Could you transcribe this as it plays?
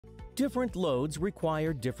Different loads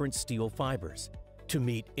require different steel fibers. To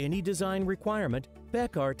meet any design requirement,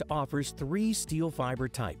 Beckart offers 3 steel fiber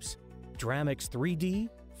types: Dramix 3D,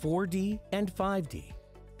 4D, and 5D.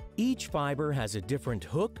 Each fiber has a different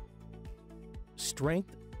hook,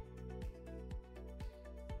 strength,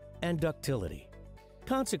 and ductility.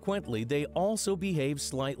 Consequently, they also behave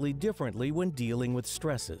slightly differently when dealing with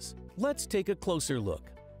stresses. Let's take a closer look.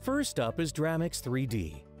 First up is Dramix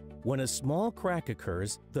 3D. When a small crack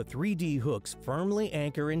occurs, the 3D hooks firmly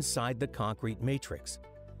anchor inside the concrete matrix.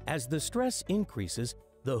 As the stress increases,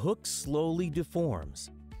 the hook slowly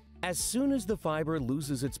deforms. As soon as the fiber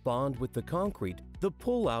loses its bond with the concrete, the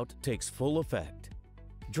pull-out takes full effect.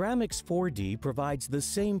 Dramix 4D provides the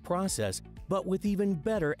same process, but with even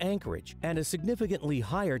better anchorage and a significantly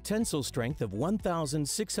higher tensile strength of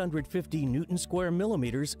 1,650 Newton-square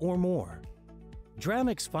millimeters or more.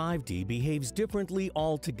 Dramix 5D behaves differently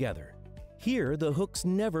altogether. Here, the hooks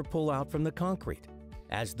never pull out from the concrete.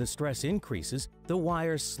 As the stress increases, the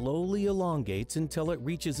wire slowly elongates until it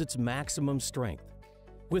reaches its maximum strength.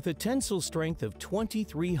 With a tensile strength of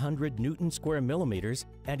 2,300 Newton-square millimeters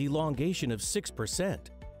and elongation of 6%,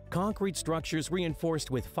 concrete structures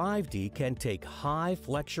reinforced with 5D can take high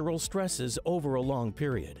flexural stresses over a long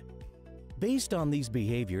period. Based on these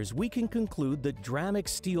behaviors, we can conclude that Dramix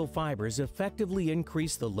steel fibers effectively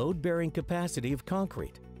increase the load-bearing capacity of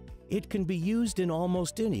concrete. It can be used in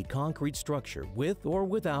almost any concrete structure with or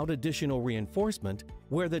without additional reinforcement,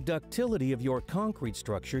 where the ductility of your concrete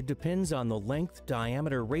structure depends on the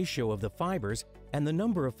length-diameter ratio of the fibers and the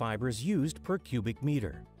number of fibers used per cubic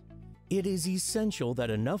meter. It is essential that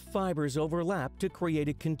enough fibers overlap to create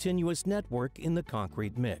a continuous network in the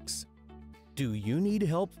concrete mix. Do you need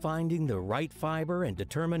help finding the right fiber and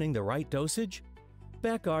determining the right dosage?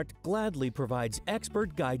 Beckart gladly provides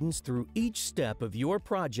expert guidance through each step of your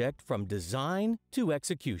project from design to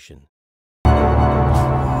execution.